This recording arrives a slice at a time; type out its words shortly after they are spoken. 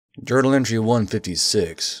Journal entry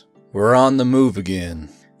 156. We're on the move again.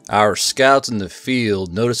 Our scouts in the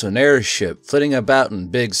field noticed an airship flitting about in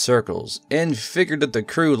big circles and figured that the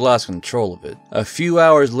crew lost control of it. A few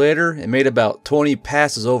hours later, it made about 20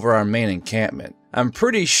 passes over our main encampment. I'm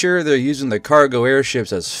pretty sure they're using the cargo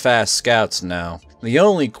airships as fast scouts now. The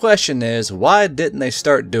only question is, why didn't they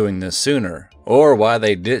start doing this sooner? Or why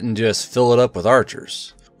they didn't just fill it up with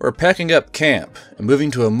archers? We're packing up camp and moving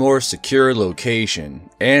to a more secure location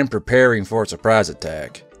and preparing for a surprise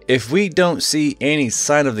attack. If we don't see any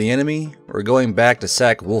sign of the enemy, we're going back to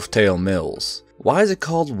sack Wolftail Mills. Why is it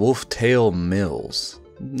called Wolftail Mills?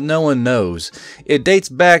 No one knows. It dates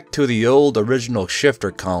back to the old original shifter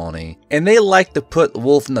colony, and they like to put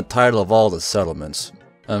wolf in the title of all the settlements.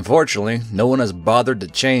 Unfortunately, no one has bothered to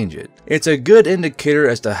change it. It's a good indicator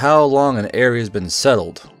as to how long an area has been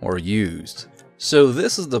settled or used. So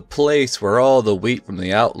this is the place where all the wheat from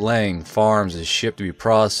the outlying farms is shipped to be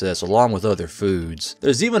processed along with other foods.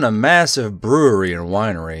 There's even a massive brewery and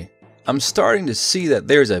winery. I'm starting to see that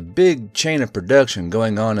there's a big chain of production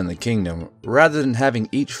going on in the kingdom rather than having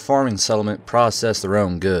each farming settlement process their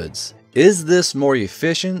own goods. Is this more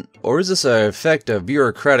efficient, or is this an effect of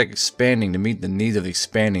bureaucratic expanding to meet the needs of the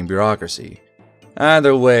expanding bureaucracy?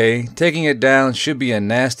 Either way, taking it down should be a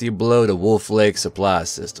nasty blow to Wolf Lake's supply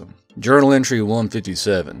system. Journal entry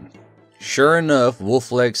 157. Sure enough, Wolf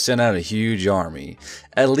Lake sent out a huge army,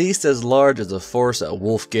 at least as large as the force at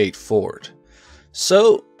Wolfgate Fort.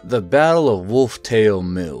 So, the Battle of Wolftail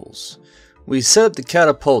Mills. We set up the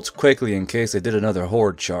catapults quickly in case they did another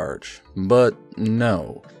horde charge, but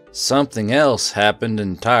no. Something else happened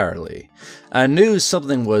entirely. I knew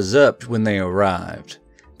something was up when they arrived.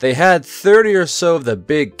 They had 30 or so of the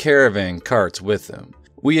big caravan carts with them.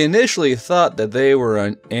 We initially thought that they were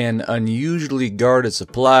an unusually guarded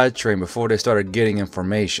supply train before they started getting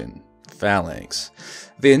information. Phalanx.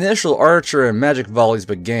 The initial archer and magic volleys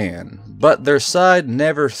began, but their side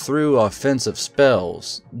never threw offensive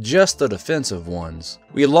spells, just the defensive ones.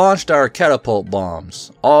 We launched our catapult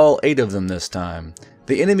bombs, all 8 of them this time.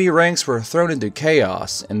 The enemy ranks were thrown into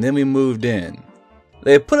chaos, and then we moved in.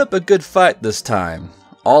 They put up a good fight this time.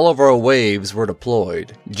 All of our waves were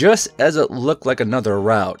deployed. Just as it looked like another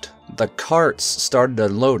rout, the carts started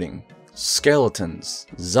unloading. Skeletons,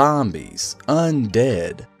 zombies,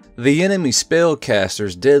 undead. The enemy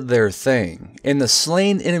spellcasters did their thing, and the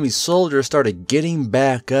slain enemy soldiers started getting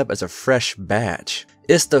back up as a fresh batch.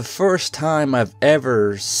 It's the first time I've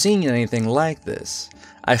ever seen anything like this.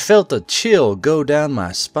 I felt a chill go down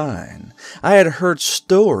my spine. I had heard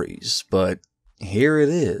stories, but here it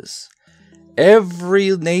is.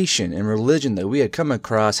 Every nation and religion that we had come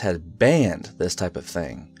across had banned this type of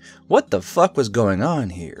thing. What the fuck was going on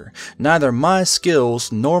here? Neither my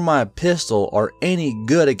skills nor my pistol are any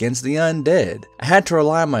good against the undead. I had to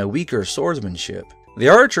rely on my weaker swordsmanship. The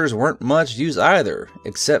archers weren't much use either,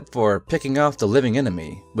 except for picking off the living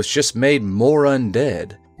enemy, which just made more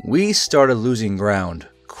undead. We started losing ground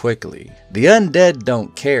quickly. The undead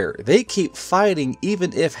don't care. They keep fighting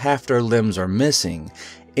even if half their limbs are missing.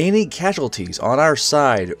 Any casualties on our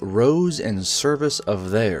side rose in service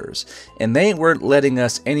of theirs, and they weren't letting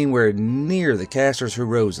us anywhere near the casters who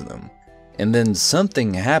rose in them. And then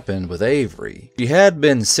something happened with Avery. She had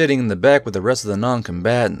been sitting in the back with the rest of the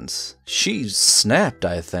non-combatants. She snapped,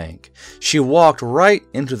 I think. She walked right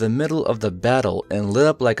into the middle of the battle and lit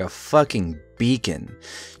up like a fucking beacon.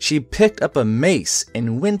 She picked up a mace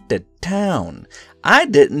and went to town. I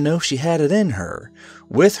didn't know she had it in her.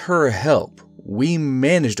 With her help, we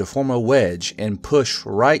managed to form a wedge and push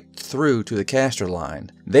right through to the caster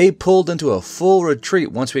line. They pulled into a full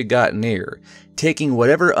retreat once we got near, taking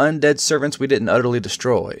whatever undead servants we didn't utterly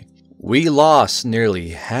destroy. We lost nearly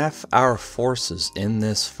half our forces in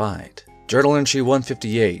this fight. Journal entry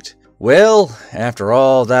 158. Well, after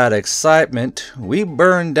all that excitement, we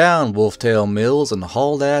burned down Wolftail Mills and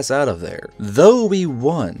hauled ass out of there. Though we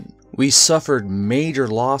won, we suffered major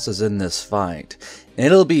losses in this fight, and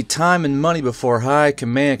it'll be time and money before High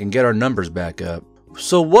Command can get our numbers back up.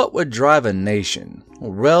 So what would drive a nation,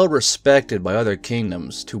 well respected by other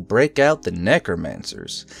kingdoms, to break out the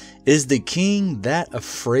necromancers? Is the king that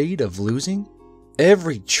afraid of losing?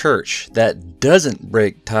 Every church that doesn't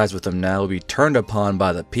break ties with them now will be turned upon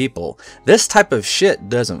by the people. This type of shit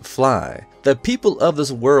doesn't fly. The people of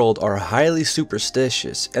this world are highly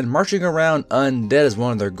superstitious, and marching around undead is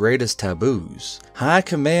one of their greatest taboos. High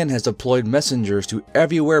Command has deployed messengers to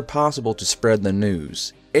everywhere possible to spread the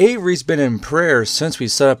news. Avery's been in prayer since we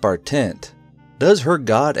set up our tent. Does her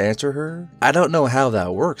god answer her? I don't know how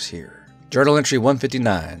that works here. Journal entry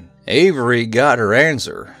 159. Avery got her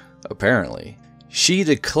answer, apparently. She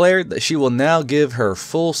declared that she will now give her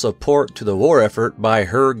full support to the war effort by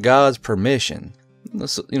her god's permission.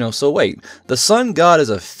 So wait, the sun god is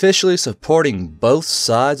officially supporting both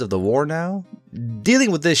sides of the war now?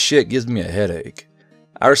 Dealing with this shit gives me a headache.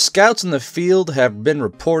 Our scouts in the field have been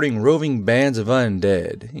reporting roving bands of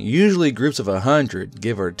undead, usually groups of 100,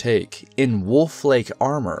 give or take, in wolf-like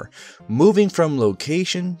armor, moving from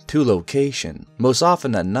location to location, most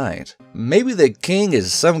often at night. Maybe the king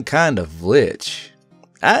is some kind of lich.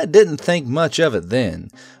 I didn't think much of it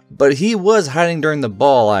then, but he was hiding during the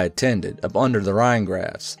ball I attended, up under the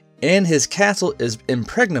Rhinegrafts, and his castle is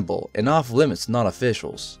impregnable and off-limits to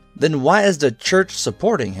non-officials. Then why is the church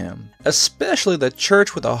supporting him? Especially the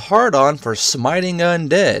church with a hard-on for smiting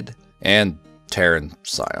undead. And Terran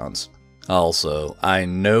scions. Also, I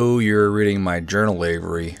know you're reading my journal,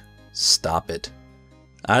 Avery. Stop it.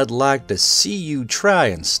 I'd like to see you try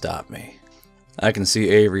and stop me. I can see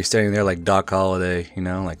Avery standing there like Doc Holliday,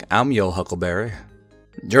 like, I'm yo Huckleberry.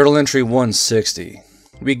 Journal entry 160.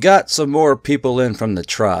 We got some more people in from the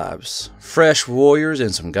tribes. Fresh warriors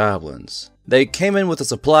and some goblins. They came in with a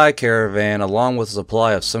supply caravan along with a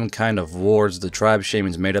supply of some kind of wards the tribe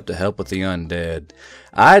shamans made up to help with the undead.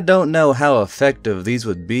 I don't know how effective these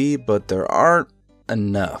would be, but there aren't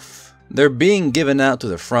enough. They're being given out to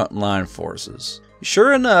the frontline forces.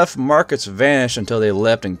 Sure enough, Marcus vanished until they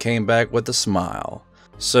left and came back with a smile.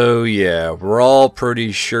 So yeah, we're all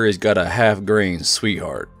pretty sure he's got a half-grain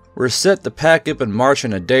sweetheart. We're set to pack up and march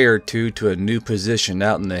in a day or two to a new position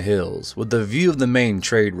out in the hills, with a view of the main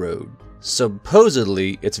trade road.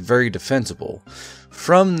 Supposedly, it's very defensible.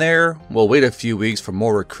 From there, we'll wait a few weeks for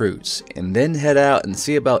more recruits, and then head out and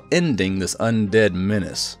see about ending this undead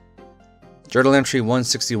menace. Journal entry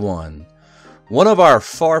 161. One of our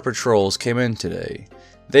FAR patrols came in today.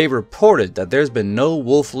 They reported that there's been no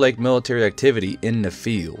Wolf Lake military activity in the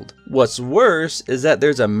field. What's worse is that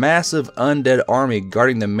there's a massive undead army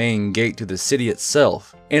guarding the main gate to the city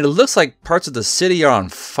itself, and it looks like parts of the city are on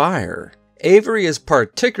fire. Avery is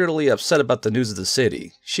particularly upset about the news of the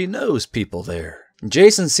city. She knows people there.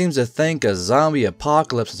 Jason seems to think a zombie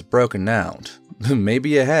apocalypse has broken out.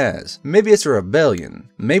 Maybe it has. Maybe it's a rebellion.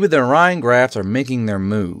 Maybe the Rhinegrafts are making their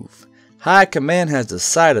move. High Command has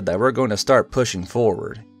decided that we're going to start pushing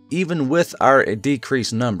forward, even with our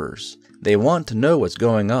decreased numbers. They want to know what's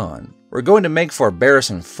going on. We're going to make for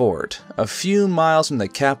Barrison Fort, a few miles from the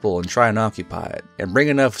capital, and try and occupy it, and bring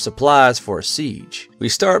enough supplies for a siege. We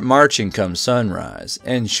start marching come sunrise,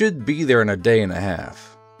 and should be there in a day and a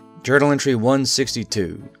half. Journal entry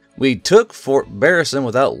 162. We took Fort Barrison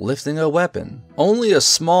without lifting a weapon. Only a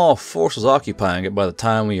small force was occupying it by the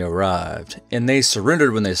time we arrived, and they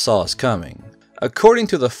surrendered when they saw us coming. According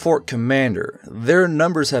to the fort commander, their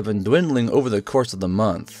numbers have been dwindling over the course of the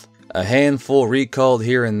month. A handful recalled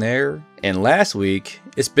here and there, and last week,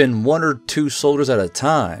 it's been 1 or 2 soldiers at a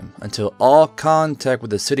time until all contact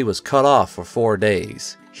with the city was cut off for 4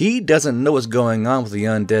 days. He doesn't know what's going on with the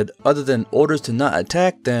undead other than orders to not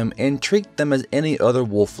attack them and treat them as any other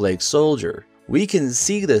Wolf Lake soldier. We can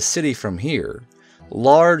see the city from here.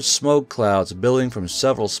 Large smoke clouds billowing from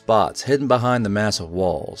several spots hidden behind the massive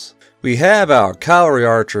walls. We have our cavalry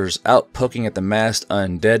archers out poking at the massed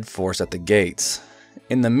undead force at the gates.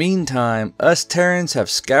 In the meantime, us Terrans have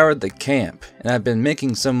scoured the camp and have been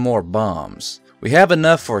making some more bombs. We have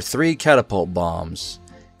enough for 3 catapult bombs.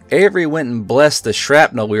 Avery went and blessed the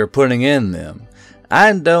shrapnel we were putting in them.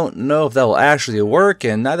 I don't know if that will actually work,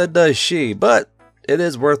 and neither does she, but it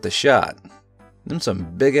is worth a shot. Them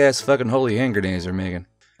some big ass fucking holy hand grenades they're making.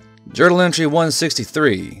 Journal entry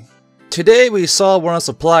 163. Today we saw one of the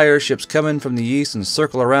supply airships come in from the east and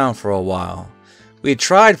circle around for a while. We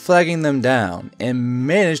tried flagging them down and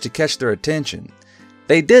managed to catch their attention.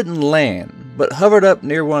 They didn't land, but hovered up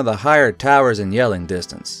near one of the higher towers in yelling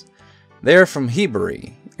distance. They are from Hebrew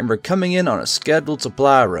and were coming in on a scheduled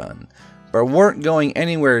supply run, but weren't going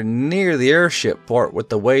anywhere near the airship port with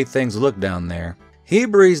the way things look down there.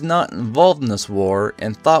 Hebrew's not involved in this war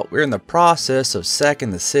and thought we were in the process of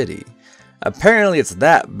sacking the city. Apparently it's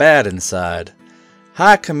that bad inside.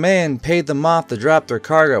 High Command paid them off to drop their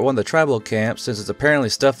cargo at one of the tribal camps since it's apparently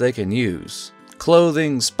stuff they can use.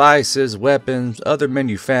 Clothing, spices, weapons, other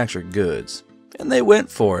manufactured goods. And they went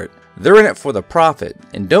for it. They're in it for the profit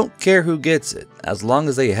and don't care who gets it as long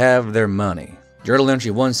as they have their money. Journal entry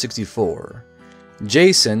 164.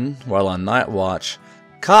 Jason, while on night watch,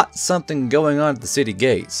 caught something going on at the city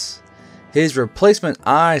gates. His replacement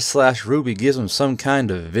eye/ruby gives him some kind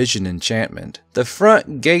of vision enchantment. The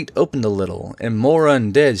front gate opened a little and more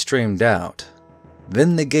undead streamed out.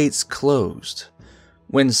 Then the gates closed.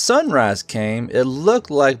 When sunrise came, it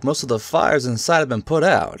looked like most of the fires inside had been put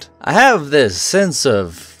out. I have this sense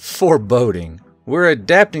of foreboding. We're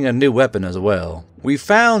adapting a new weapon as well. We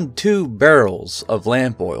found 2 barrels of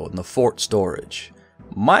lamp oil in the fort storage.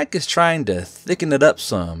 Mike is trying to thicken it up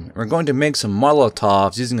some. We're going to make some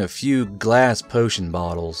Molotovs using a few glass potion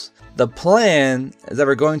bottles. The plan is that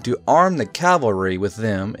we're going to arm the cavalry with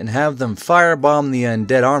them and have them firebomb the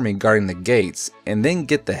undead army guarding the gates, and then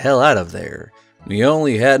get the hell out of there. We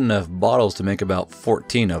only had enough bottles to make about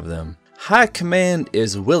 14 of them. High Command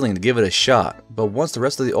is willing to give it a shot, but wants the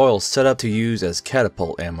rest of the oil set up to use as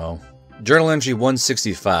catapult ammo. Journal entry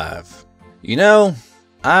 165. You know,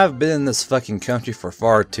 I've been in this fucking country for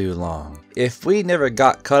far too long. If we never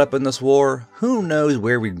got caught up in this war, who knows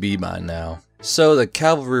where we'd be by now. So the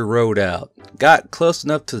cavalry rode out, got close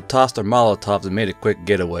enough to toss their Molotovs and made a quick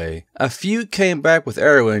getaway. A few came back with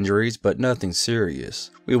arrow injuries, but nothing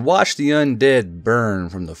serious. We watched the undead burn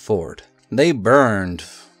from the fort. They burned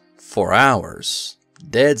for hours.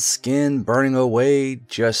 Dead skin burning away,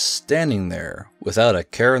 just standing there, without a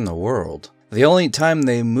care in the world. The only time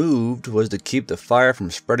they moved was to keep the fire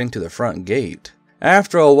from spreading to the front gate.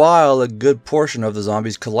 After a while, a good portion of the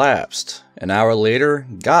zombies collapsed. An hour later,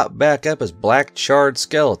 got back up as black charred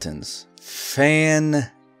skeletons. Fantastic.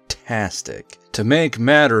 To make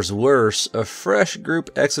matters worse, a fresh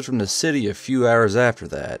group exited from the city a few hours after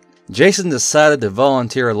that. Jason decided to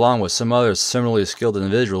volunteer along with some other similarly skilled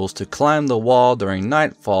individuals to climb the wall during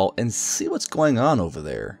nightfall and see what's going on over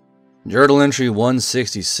there. Journal entry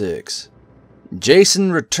 166.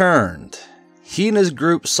 Jason returned. He and his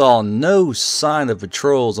group saw no sign of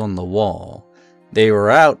patrols on the wall. They were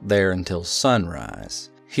out there until sunrise.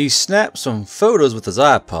 He snapped some photos with his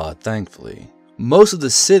iPod, thankfully. Most of the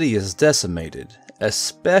city is decimated,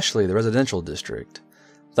 especially the residential district.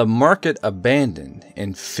 The market abandoned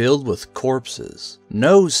and filled with corpses.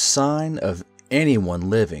 No sign of anyone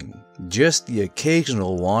living, just the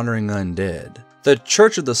occasional wandering undead. The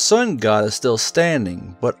Church of the Sun God is still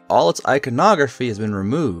standing, but all its iconography has been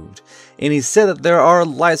removed, and he said that there are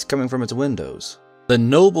lights coming from its windows. The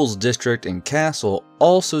Nobles District and Castle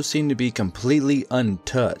also seem to be completely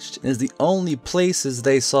untouched, and is the only places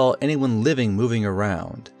they saw anyone living moving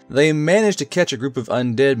around. They managed to catch a group of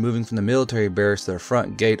undead moving from the military barracks to their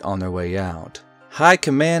front gate on their way out. High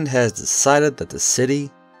Command has decided that the city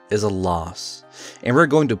is a loss, and we're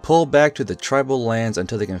going to pull back to the tribal lands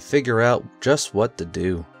until they can figure out just what to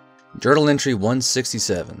do. Journal entry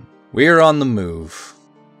 167. We are on the move.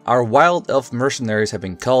 Our wild elf mercenaries have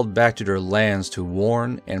been called back to their lands to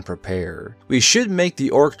warn and prepare. We should make the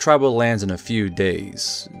orc tribal lands in a few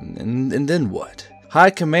days. And then what? High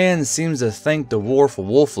Command seems to think the war for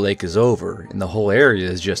Wolf Lake is over, and the whole area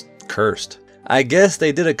is just cursed. I guess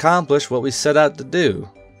they did accomplish what we set out to do,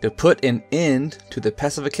 to put an end to the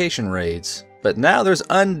pacification raids. But now there's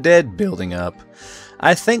undead building up.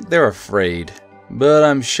 I think they're afraid, but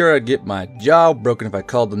I'm sure I'd get my jaw broken if I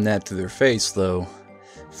called them that to their face though.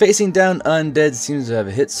 Facing down undead seems to have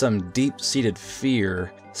hit some deep-seated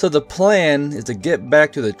fear, so the plan is to get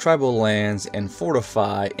back to the tribal lands and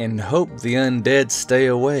fortify and hope the undead stay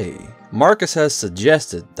away. Marcus has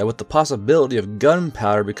suggested that with the possibility of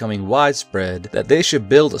gunpowder becoming widespread, that they should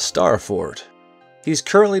build a star fort. He's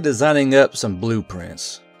currently designing up some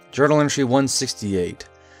blueprints. Journal entry 168.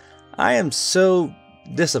 I am so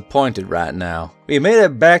disappointed right now. We made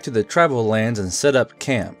it back to the tribal lands and set up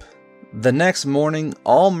camp. The next morning,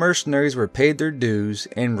 all mercenaries were paid their dues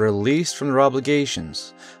and released from their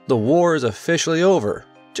obligations. The war is officially over,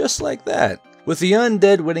 just like that, with the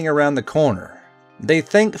undead waiting around the corner. They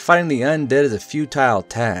think fighting the undead is a futile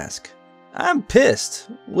task. I'm pissed,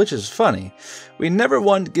 which is funny. We never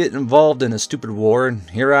wanted to get involved in a stupid war, and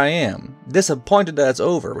here I am, disappointed that it's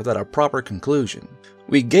over without a proper conclusion.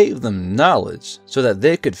 We gave them knowledge so that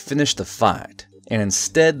they could finish the fight, and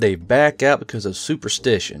instead they back out because of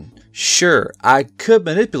superstition. Sure, I could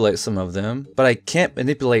manipulate some of them, but I can't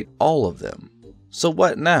manipulate all of them. So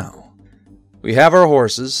what now? We have our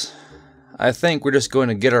horses. I think we're just going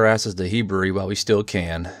to get our asses to Hebrew while we still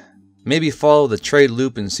can. Maybe follow the trade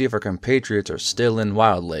loop and see if our compatriots are still in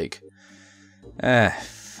Wild Lake.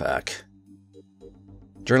 Fuck.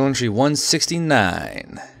 Journal entry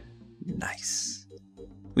 169. Nice.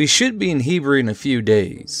 We should be in Hebrew in a few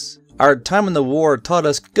days. Our time in the war taught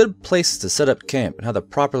us good places to set up camp and how to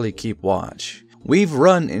properly keep watch. We've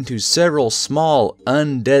run into several small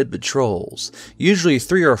undead patrols, usually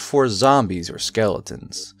 3 or 4 zombies or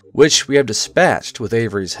skeletons, which we have dispatched with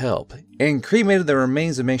Avery's help, and cremated the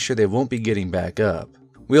remains to make sure they won't be getting back up.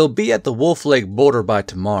 We'll be at the Wolf Lake border by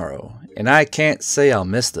tomorrow, and I can't say I'll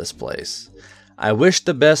miss this place. I wish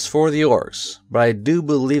the best for the orcs, but I do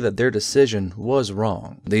believe that their decision was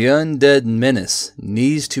wrong. The undead menace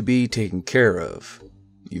needs to be taken care of,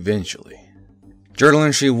 eventually. Journal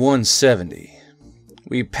entry 170.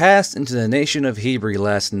 We passed into the nation of Hebrew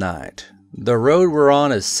last night. The road we're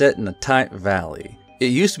on is set in a tight valley. It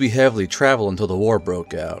used to be heavily traveled until the war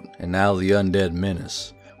broke out, and now the undead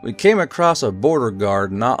menace. We came across a border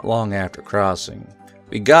guard not long after crossing.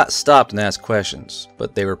 We got stopped and asked questions,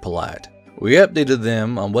 but they were polite. We updated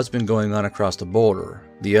them on what's been going on across the border,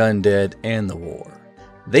 the undead and the war.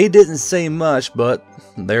 They didn't say much, but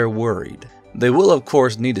they're worried. They will of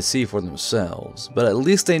course need to see for themselves, but at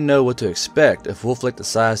least they know what to expect if Wolf Lake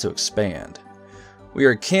decides to expand. We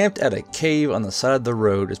are camped at a cave on the side of the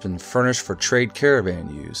road that's been furnished for trade caravan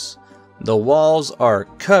use. The walls are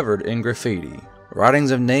covered in graffiti, writings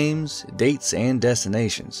of names, dates, and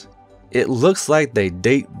destinations. It looks like they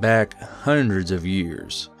date back hundreds of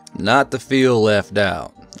years. Not to feel left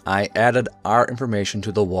out, I added our information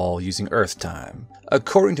to the wall using Earth time.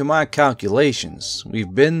 According to my calculations,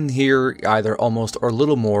 we've been here either almost or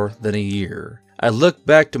little more than a year. I look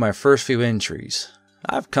back to my first few entries.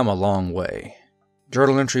 I've come a long way.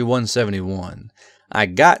 Journal entry 171. I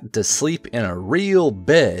got to sleep in a real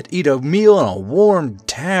bed, eat a meal in a warm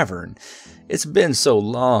tavern. It's been so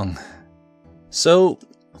long. So,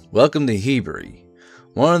 welcome to Hebrew,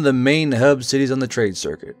 one of the main hub cities on the trade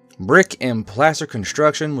circuit. Brick and plaster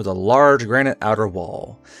construction with a large granite outer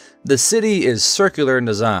wall. The city is circular in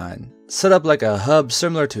design, set up like a hub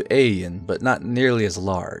similar to Aeon, but not nearly as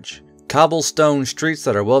large. Cobblestone streets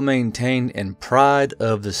that are well maintained and pride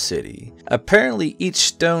of the city. Apparently each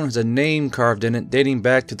stone has a name carved in it dating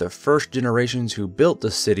back to the first generations who built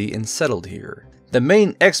the city and settled here. The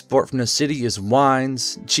main export from the city is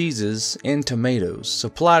wines, cheeses, and tomatoes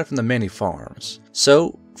supplied from the many farms.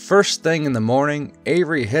 So, first thing in the morning,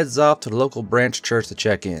 Avery heads off to the local branch church to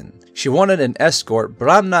check in. She wanted an escort, but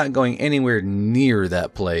I'm not going anywhere near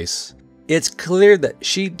that place. It's clear that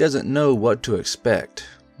she doesn't know what to expect.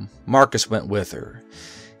 Marcus went with her.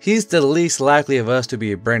 He's the least likely of us to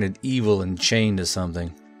be branded evil and chained to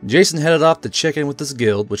something. Jason headed off to check in with his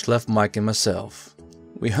guild, which left Mike and myself.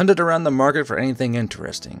 We hunted around the market for anything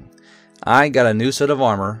interesting. I got a new set of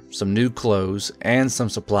armor, some new clothes, and some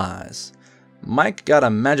supplies. Mike got a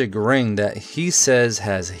magic ring that he says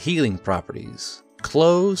has healing properties,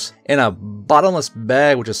 clothes, and a bottomless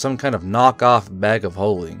bag which is some kind of knockoff bag of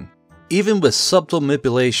holding. Even with subtle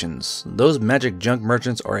manipulations, those magic junk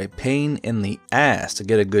merchants are a pain in the ass to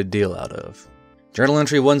get a good deal out of. Journal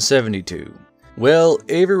entry 172. Well,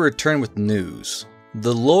 Avery returned with news.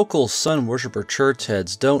 The local sun worshipper church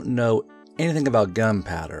heads don't know anything about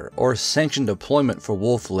gunpowder or sanctioned deployment for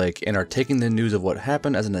Wolf Lake and are taking the news of what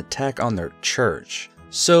happened as an attack on their church.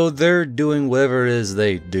 So they're doing whatever it is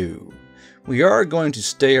they do. We are going to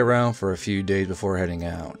stay around for a few days before heading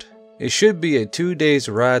out. It should be a 2 days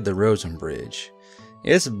ride to Rosen Bridge.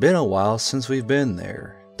 It's been a while since we've been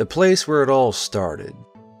there, the place where it all started.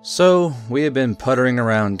 So we have been puttering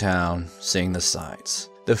around town, seeing the sights.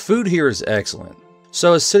 The food here is excellent. So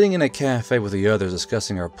I was sitting in a cafe with the others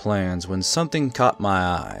discussing our plans when something caught my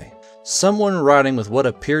eye. Someone writing with what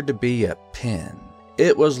appeared to be a pen.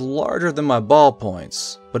 It was larger than my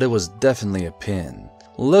ballpoints, but it was definitely a pen.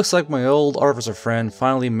 Looks like my old artificer friend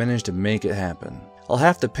finally managed to make it happen. I'll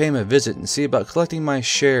have to pay him a visit and see about collecting my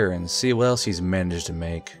share and see what else he's managed to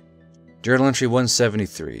make. Journal entry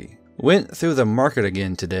 173. Went through the market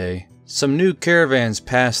again today. Some new caravans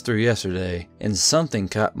passed through yesterday, and something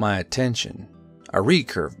caught my attention. A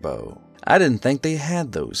recurve bow. I didn't think they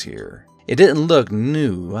had those here. It didn't look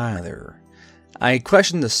new either. I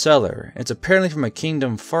questioned the seller. It's apparently from a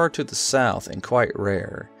kingdom far to the south and quite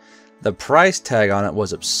rare. The price tag on it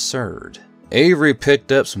was absurd. Avery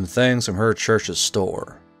picked up some things from her church's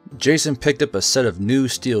store. Jason picked up a set of new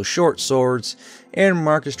steel short swords, and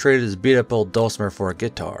Marcus traded his beat up old dulcimer for a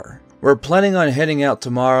guitar. We're planning on heading out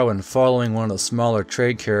tomorrow and following one of the smaller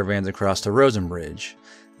trade caravans across the Rosen Bridge.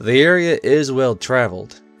 The area is well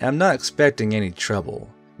traveled, and I'm not expecting any trouble.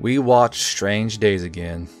 We watched Strange Days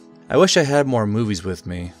again. I wish I had more movies with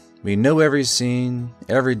me. We know every scene,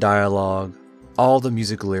 every dialogue, all the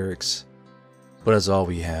music lyrics, but it's all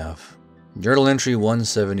we have. Journal entry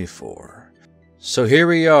 174. So here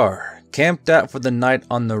we are, camped out for the night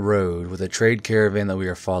on the road with a trade caravan that we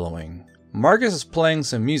are following. Marcus is playing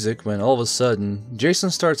some music when all of a sudden, Jason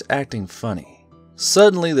starts acting funny.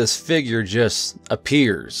 Suddenly this figure just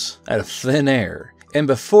appears out of thin air, and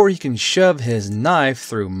before he can shove his knife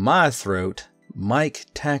through my throat, Mike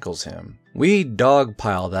tackles him. We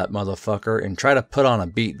dogpile that motherfucker and try to put on a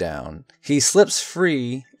beatdown. He slips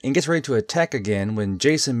free, and gets ready to attack again when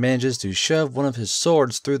Jason manages to shove one of his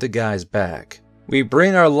swords through the guy's back. We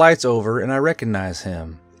bring our lights over and I recognize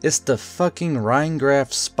him. It's the fucking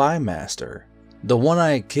Rheingraf spy master. The one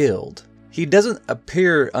I killed. He doesn't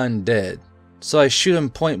appear undead, so I shoot him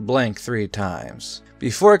point blank 3 times.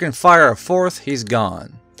 Before I can fire a 4th, he's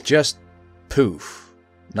gone. Just poof.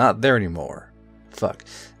 Not there anymore. Fuck.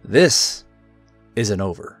 This isn't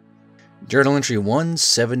over. Journal entry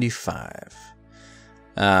 175.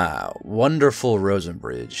 Ah, wonderful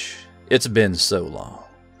Rosenbridge. It's been so long.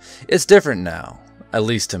 It's different now, at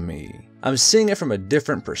least to me. I'm seeing it from a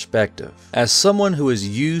different perspective, as someone who is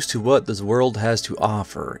used to what this world has to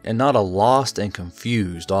offer and not a lost and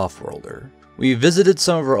confused offworlder. We visited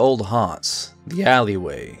some of our old haunts, the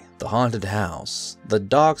alleyway, the haunted house, the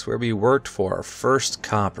docks where we worked for our first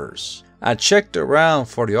coppers. I checked around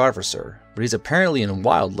for the officer, but he's apparently in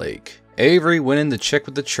Wild Lake. Avery went in to check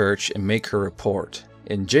with the church and make her report,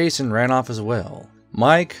 and Jason ran off as well.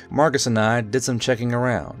 Mike, Marcus, and I did some checking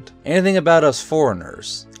around. Anything about us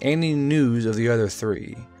foreigners, any news of the other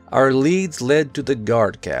 3. Our leads led to the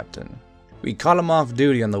guard captain. We caught him off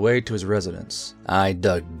duty on the way to his residence. I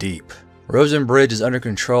dug deep. Rosenbridge is under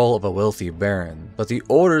control of a wealthy baron, but the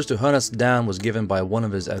orders to hunt us down was given by one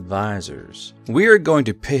of his advisors. We are going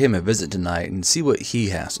to pay him a visit tonight and see what he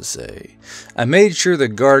has to say. I made sure the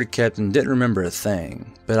guard captain didn't remember a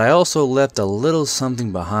thing, but I also left a little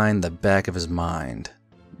something behind the back of his mind.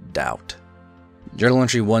 Doubt. Journal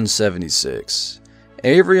entry 176.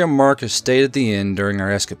 Avery and Marcus stayed at the inn during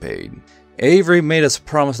our escapade. Avery made us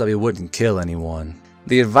promise that we wouldn't kill anyone.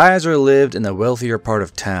 The advisor lived in the wealthier part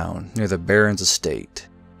of town, near the Baron's estate.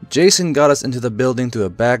 Jason got us into the building through a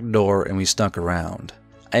back door and we snuck around.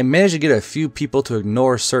 I managed to get a few people to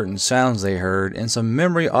ignore certain sounds they heard and some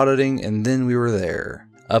memory auditing, and then we were there,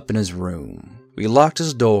 up in his room. We locked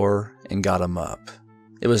his door and got him up.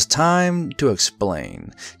 It was time to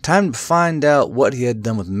explain, time to find out what he had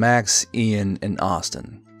done with Max, Ian, and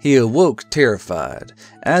Austin. He awoke terrified,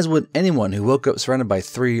 as would anyone who woke up surrounded by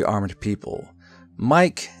 3 armed people.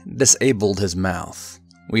 Mike disabled his mouth.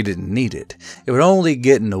 We didn't need it. It would only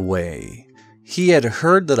get in the way. He had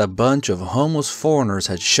heard that a bunch of homeless foreigners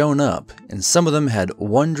had shown up, and some of them had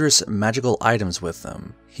wondrous magical items with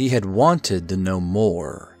them. He had wanted to know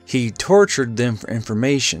more. He tortured them for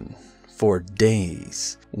information for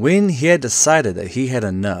days. When he had decided that he had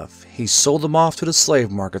enough, he sold them off to the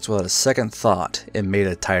slave markets without a second thought and made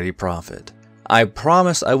a tidy profit. I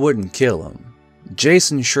promised I wouldn't kill him.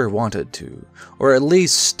 Jason sure wanted to, or at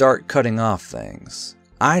least start cutting off things.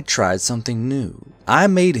 I tried something new. I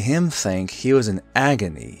made him think he was in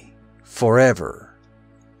agony. Forever.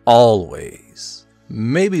 Always.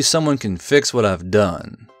 Maybe someone can fix what I've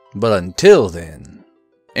done, but until then.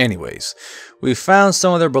 Anyways, we found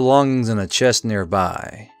some of their belongings in a chest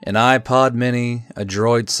nearby. An iPod mini, a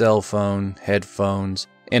droid cell phone, headphones,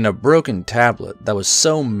 and a broken tablet that was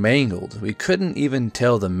so mangled we couldn't even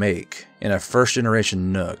tell the make, in a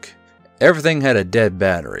first-generation Nook. Everything had a dead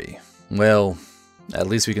battery. Well, at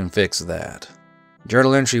least we can fix that.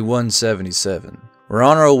 Journal entry 177. We're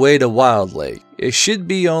on our way to Wild Lake. It should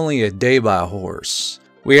be only a day by horse.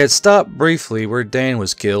 We had stopped briefly where Dan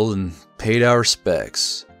was killed and paid our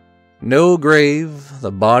respects. No grave,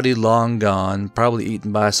 the body long gone, probably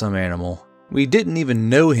eaten by some animal. We didn't even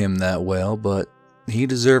know him that well, but he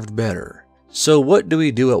deserved better. So what do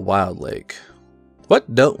we do at Wild Lake?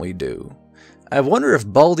 What don't we do? I wonder if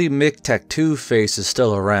Baldy Mick Tattoo Face is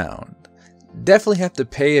still around. Definitely have to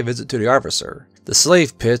pay a visit to the officer. The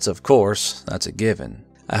slave pits, of course, that's a given.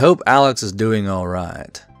 I hope Alex is doing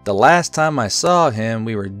alright. The last time I saw him,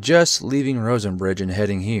 we were just leaving Rosenbridge and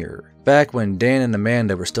heading here. Back when Dan and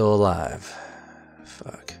Amanda were still alive.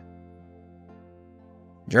 Fuck.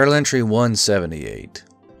 Journal entry 178.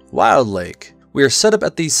 Wild Lake. We are set up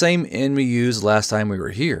at the same inn we used last time we were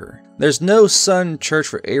here. There's no Sun Church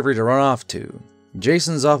for Avery to run off to.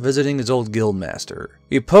 Jason's off visiting his old guildmaster.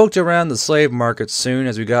 We poked around the slave market soon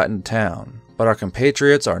as we got in town, but our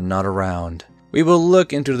compatriots are not around. We will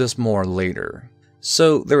look into this more later.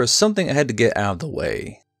 So there was something I had to get out of the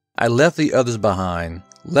way. I left the others behind,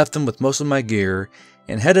 left them with most of my gear,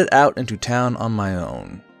 and headed out into town on my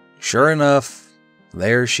own. Sure enough,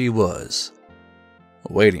 there she was,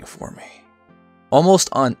 waiting for me. Almost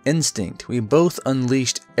on instinct, we both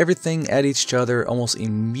unleashed everything at each other almost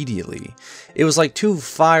immediately. It was like 2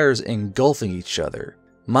 fires engulfing each other.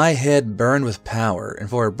 My head burned with power, and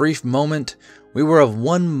for a brief moment, we were of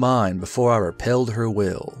one mind before I repelled her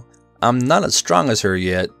will. I'm not as strong as her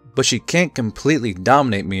yet, but she can't completely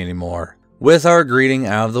dominate me anymore. With our greeting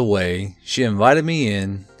out of the way, she invited me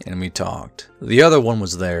in, and we talked. The other one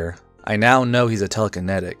was there. I now know he's a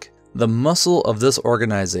telekinetic, the muscle of this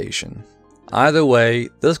organization. Either way,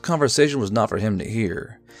 this conversation was not for him to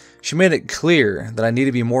hear. She made it clear that I need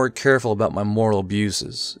to be more careful about my moral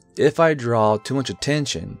abuses. If I draw too much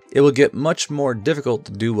attention, it will get much more difficult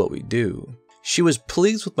to do what we do. She was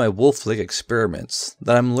pleased with my wolf-like experiments,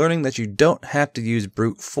 that I'm learning that you don't have to use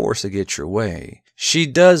brute force to get your way. She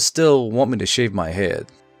does still want me to shave my head.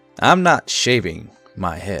 I'm not shaving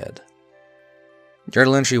my head.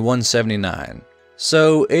 Journal entry 179.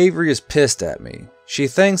 So Avery is pissed at me. She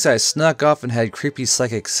thinks I snuck off and had creepy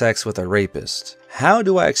psychic sex with a rapist. How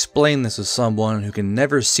do I explain this to someone who can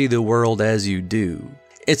never see the world as you do?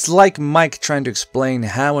 It's like Mike trying to explain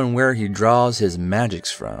how and where he draws his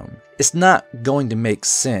magics from. It's not going to make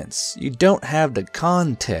sense. You don't have the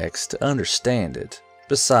context to understand it.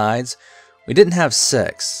 Besides, we didn't have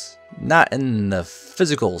sex. Not in the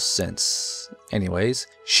physical sense. Anyways,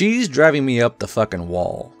 she's driving me up the fucking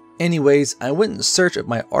wall. Anyways, I went in search of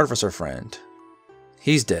my artificer friend.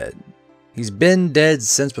 He's dead. He's been dead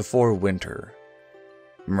since before winter.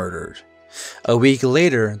 Murdered. A week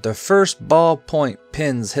later, the first ballpoint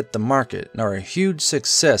pens hit the market and are a huge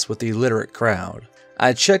success with the illiterate crowd.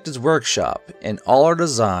 I checked his workshop, and all our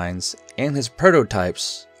designs and his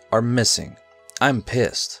prototypes are missing. I'm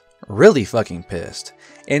pissed. Really fucking pissed.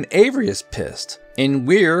 And Avery is pissed. And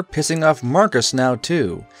we're pissing off Marcus now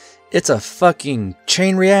too. It's a fucking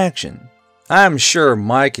chain reaction. I'm sure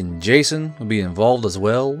Mike and Jason will be involved as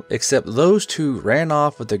well, except those two ran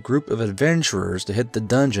off with a group of adventurers to hit the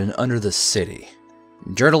dungeon under the city.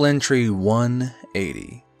 Journal entry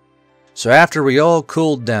 180. So after we all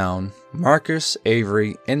cooled down, Marcus,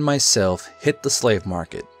 Avery, and myself hit the slave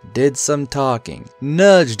market, did some talking,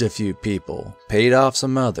 nudged a few people, paid off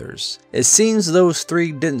some others. It seems those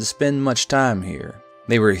three didn't spend much time here.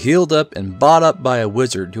 They were healed up and bought up by a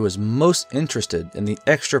wizard who was most interested in the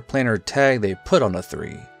extraplanar tag they put on the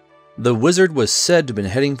three. The wizard was said to have been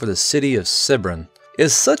heading for the city of sᴛʀßᴅᴇᴅ.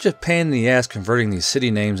 It's such a pain in the ass converting these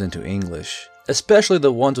city names into English, especially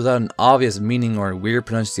the ones without an obvious meaning or a weird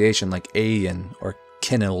pronunciation like Ayan or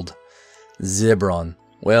Kinild. Zebron.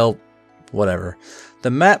 Well, whatever. The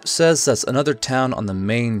map says that's another town on the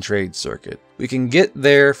main trade circuit. We can get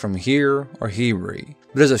there from here or Hebri,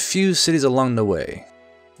 but there's a few cities along the way.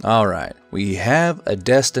 Alright, we have a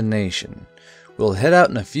destination. We'll head out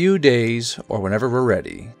in a few days or whenever we're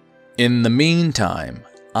ready. In the meantime,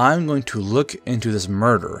 I'm going to look into this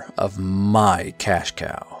murder of my cash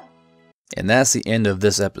cow. And that's the end of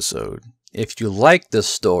this episode. If you like this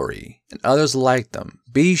story and others like them,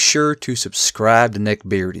 be sure to subscribe to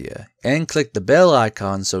Neckbeardia and click the bell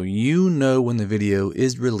icon so you know when the video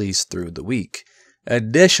is released through the week.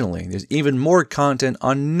 Additionally, there's even more content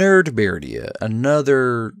on Nerdbeardia,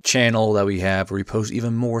 another channel that we have where we post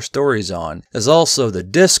even more stories on. There's also the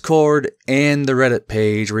Discord and the Reddit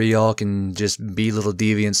page where y'all can just be little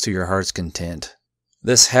deviants to your heart's content.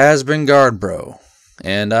 This has been GuardBro,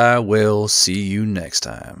 and I will see you next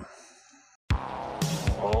time.